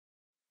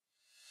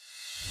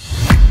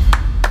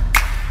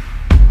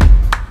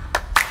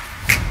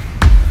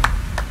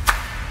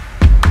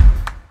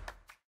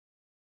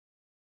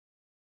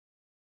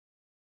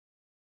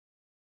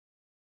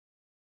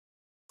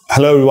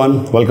Hello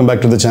everyone, welcome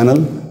back to the channel.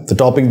 The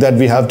topic that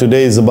we have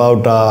today is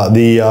about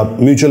the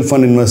mutual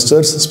fund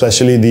investors,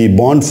 especially the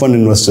bond fund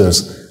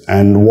investors,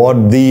 and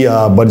what the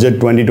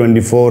budget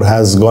 2024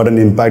 has got an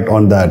impact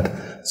on that.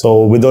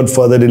 So without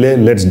further delay,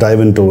 let's dive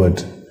into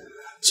it.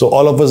 So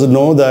all of us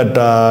know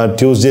that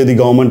Tuesday the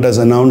government has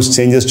announced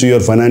changes to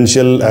your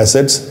financial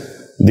assets,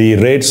 the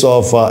rates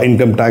of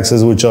income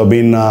taxes which have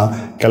been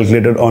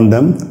calculated on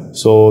them.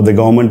 So the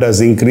government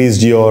has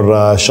increased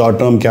your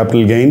short-term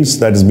capital gains,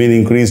 that has been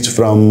increased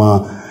from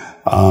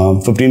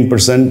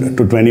 15%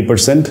 to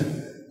 20%.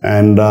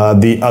 And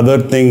the other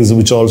things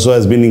which also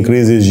has been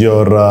increased is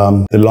your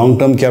the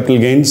long-term capital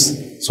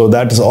gains. So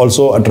that is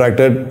also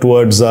attracted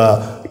towards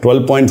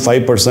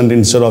 12.5%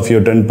 instead of your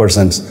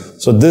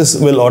 10%. So this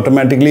will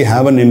automatically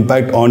have an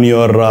impact on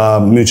your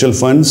mutual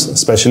funds,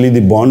 especially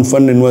the bond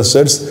fund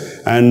investors.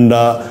 And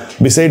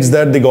besides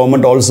that, the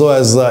government also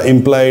has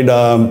implied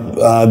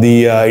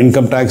the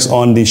income tax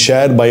on the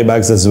share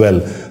buybacks as well.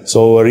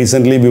 So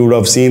recently we would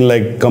have seen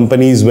like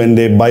companies when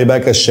they buy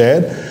back a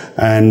share,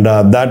 and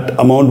that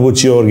amount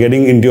which you are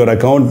getting into your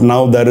account,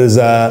 now there is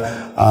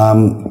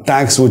a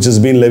tax which has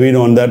been levied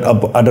on that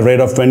up at a rate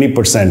of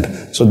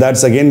 20%. So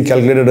that's again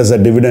calculated as a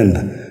dividend,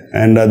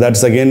 and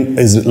that's again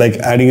is like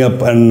adding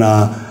up an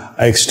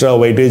extra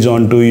weightage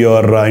onto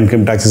your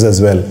income taxes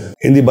as well.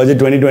 In the budget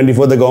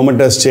 2024, the government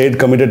has stayed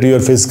committed to your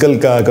fiscal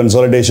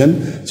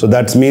consolidation. So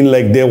that's mean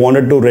like they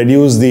wanted to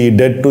reduce the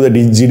debt to the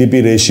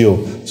GDP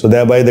ratio. So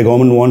thereby the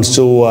government wants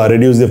to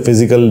reduce the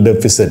fiscal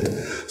deficit.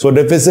 So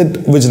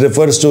deficit, which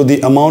refers to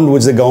the amount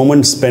which the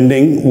government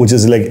spending, which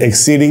is like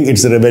exceeding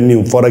its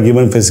revenue for a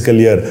given fiscal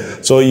year.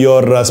 So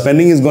your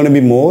spending is going to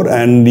be more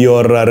and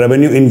your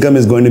revenue income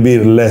is going to be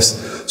less.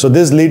 So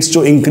this leads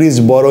to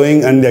increased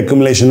borrowing and the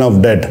accumulation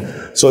of debt.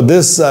 So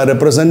this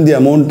represents the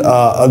amount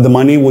of the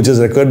money which is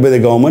required by the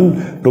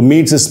government to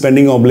meet its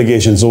spending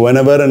obligations. So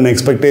whenever an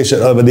expectation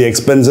the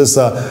expenses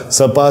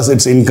surpass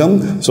its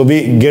income, so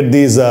we get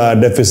these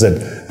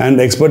deficit.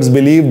 And experts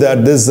believe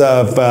that this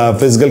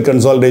fiscal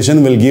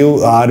consolidation will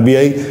give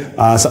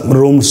RBI some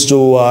rooms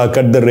to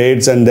cut the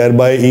rates and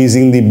thereby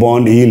easing the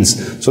bond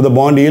yields. So the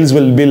bond yields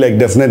will be like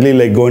definitely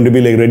like going to be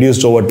like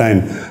reduced over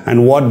time.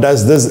 And what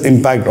does this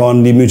impact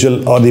on the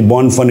mutual or the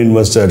bond fund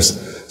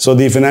investors? So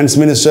the finance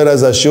minister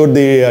has assured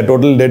the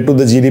total debt to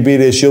the GDP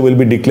ratio will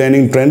be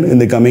declining trend in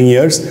the coming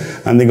years,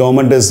 and the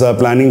government is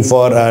planning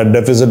for a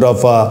deficit of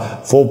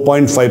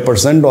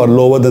 4.5% or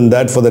lower than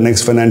that for the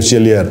next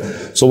financial year.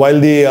 So while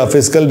the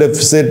fiscal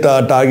deficit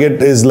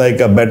target is like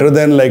better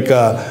than like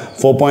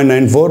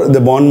 4.94, the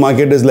bond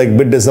market is like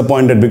bit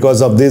disappointed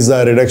because of this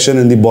reduction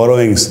in the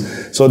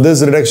borrowings. So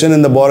this reduction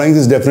in the borrowings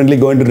is definitely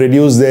going to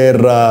reduce their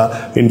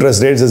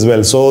interest rates as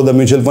well. So the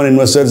mutual fund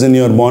investors in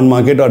your bond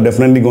market are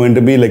definitely going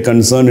to be like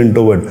concerned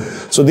into it.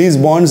 So these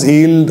bonds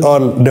yield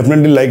are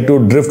definitely like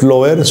to drift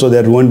lower. So they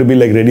are going to be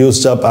like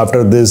reduced up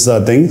after this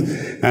thing.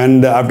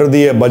 And after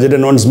the budget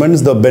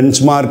announcements, the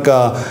benchmark,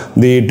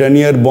 the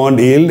 10-year bond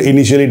yield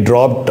initially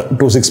dropped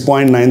to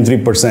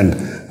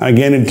 6.93%.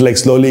 Again, it like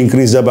slowly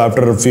increased up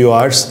after a few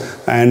hours,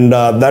 and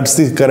that's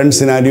the current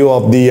scenario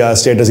of the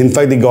status. In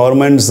fact, the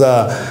government's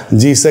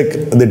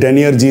GSEC, the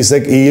 10-year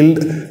GSEC yield,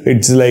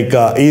 it's like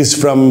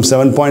eased from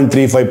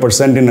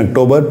 7.35% in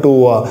October to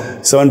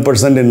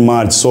 7% in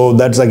March. So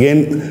that's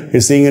again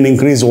is seeing an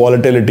increased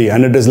volatility,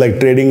 and it is like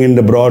trading in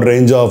the broad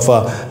range of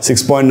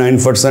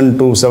 6.9%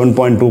 to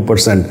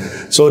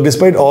 7.2%. So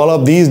despite all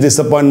of these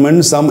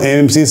disappointments, some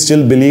AMCs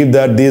still believe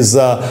that this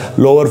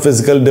lower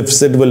fiscal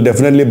deficit will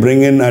definitely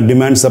bring in a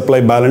demand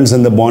supply balance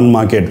in the bond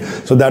market.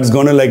 So that's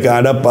going to like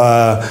add up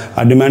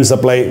a demand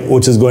supply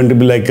which is going to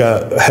be like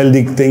a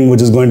healthy thing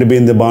which is going to be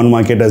in the bond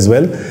market as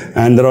well.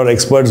 And there are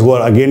experts who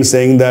are again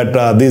saying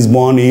that these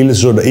bond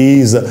yields should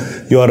ease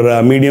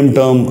your medium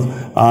term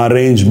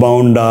range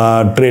bound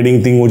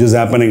trading thing which is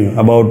happening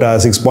about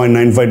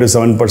 6.95 to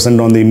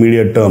 7% on the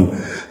immediate term.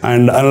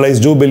 And analysts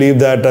do believe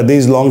that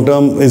these long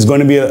term is going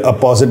to be a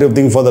positive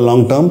thing for the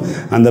long term,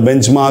 and the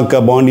benchmark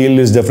bond yield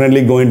is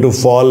definitely going to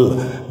fall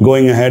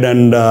going ahead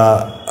and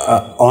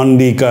on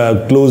the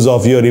close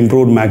of your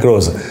improved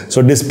macros.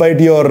 So despite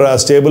your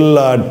stable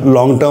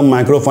long-term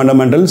macro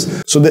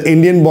fundamentals, so the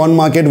Indian bond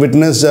market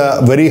witnessed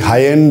very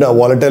high-end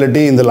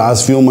volatility in the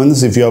last few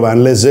months, if you have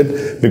analyzed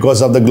it,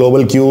 because of the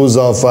global cues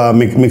of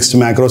mixed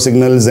macro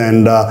signals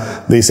and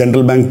the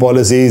central bank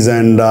policies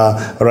and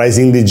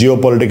rising the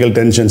geopolitical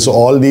tension. So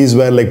all these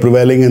were like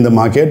prevailing in the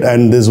market,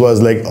 and this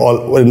was like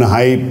all in a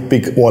high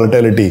peak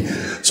volatility.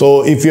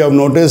 So if you have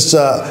noticed,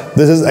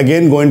 this is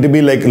again going to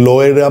be like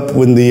lowered up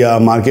in the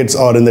markets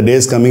or in the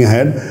days coming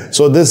ahead.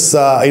 So this,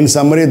 in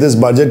summary, this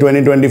budget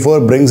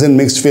 2024 brings in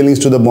mixed feelings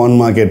to the bond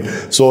market.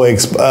 So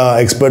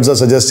experts are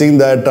suggesting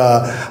that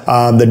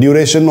the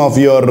duration of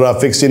your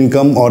fixed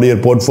income or your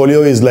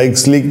portfolio is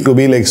likely to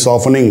be like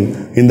softening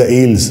in the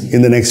yields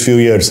in the next few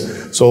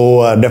years.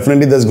 So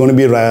definitely there's going to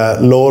be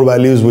lower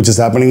values which is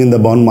happening in the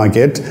bond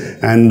market.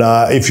 And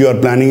if you are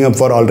planning up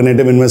for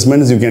alternative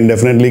investments, you can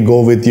definitely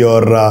go with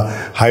your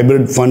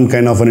hybrid fund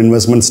kind of an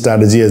investment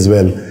strategy as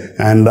well.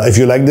 And if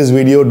you like this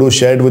video, do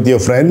share it with your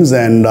friends,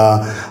 and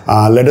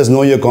let us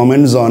know your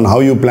comments on how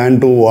you plan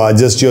to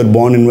adjust your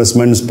bond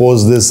investments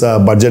post this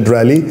budget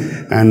rally.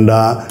 And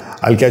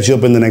I'll catch you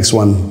up in the next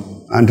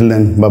one. Until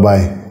then,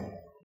 bye-bye.